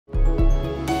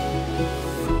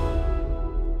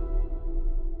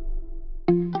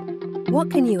What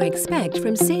can you expect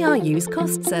from CRU's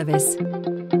cost service?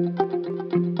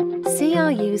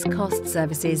 CRU's cost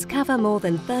services cover more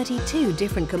than 32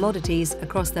 different commodities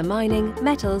across the mining,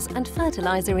 metals and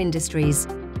fertilizer industries.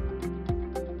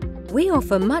 We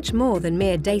offer much more than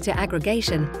mere data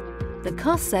aggregation. The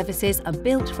cost services are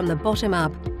built from the bottom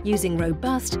up, using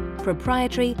robust,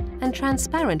 proprietary and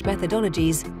transparent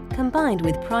methodologies combined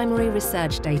with primary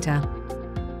research data.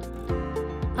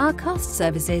 Our cost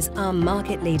services are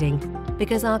market-leading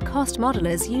because our cost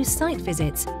modelers use site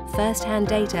visits, first-hand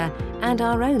data and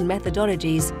our own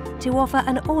methodologies to offer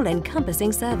an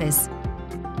all-encompassing service.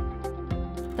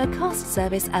 The cost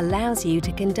service allows you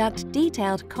to conduct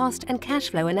detailed cost and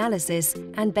cash flow analysis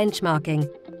and benchmarking,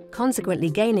 consequently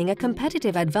gaining a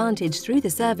competitive advantage through the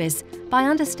service by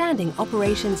understanding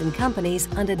operations and companies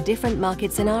under different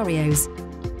market scenarios.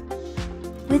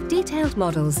 With detailed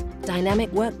models, dynamic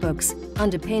workbooks,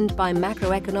 underpinned by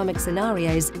macroeconomic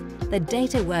scenarios, the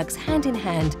data works hand in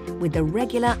hand with the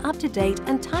regular, up-to-date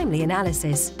and timely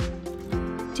analysis.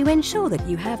 To ensure that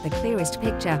you have the clearest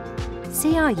picture,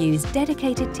 CRU's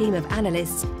dedicated team of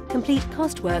analysts complete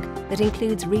cost work that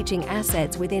includes reaching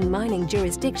assets within mining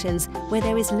jurisdictions where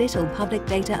there is little public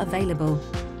data available.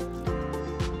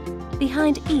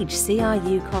 Behind each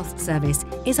CRU cost service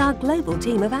is our global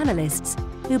team of analysts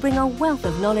who bring a wealth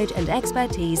of knowledge and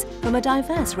expertise from a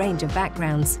diverse range of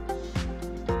backgrounds.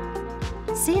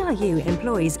 CRU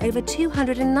employs over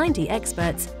 290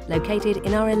 experts located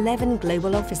in our 11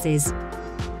 global offices.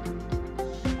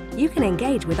 You can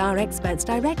engage with our experts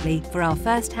directly for our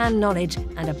first-hand knowledge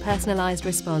and a personalised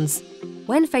response.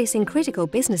 When facing critical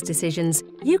business decisions,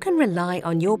 you can rely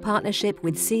on your partnership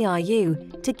with CRU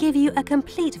to give you a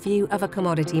complete view of a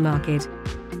commodity market.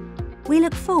 We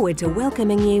look forward to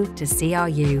welcoming you to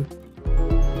CRU.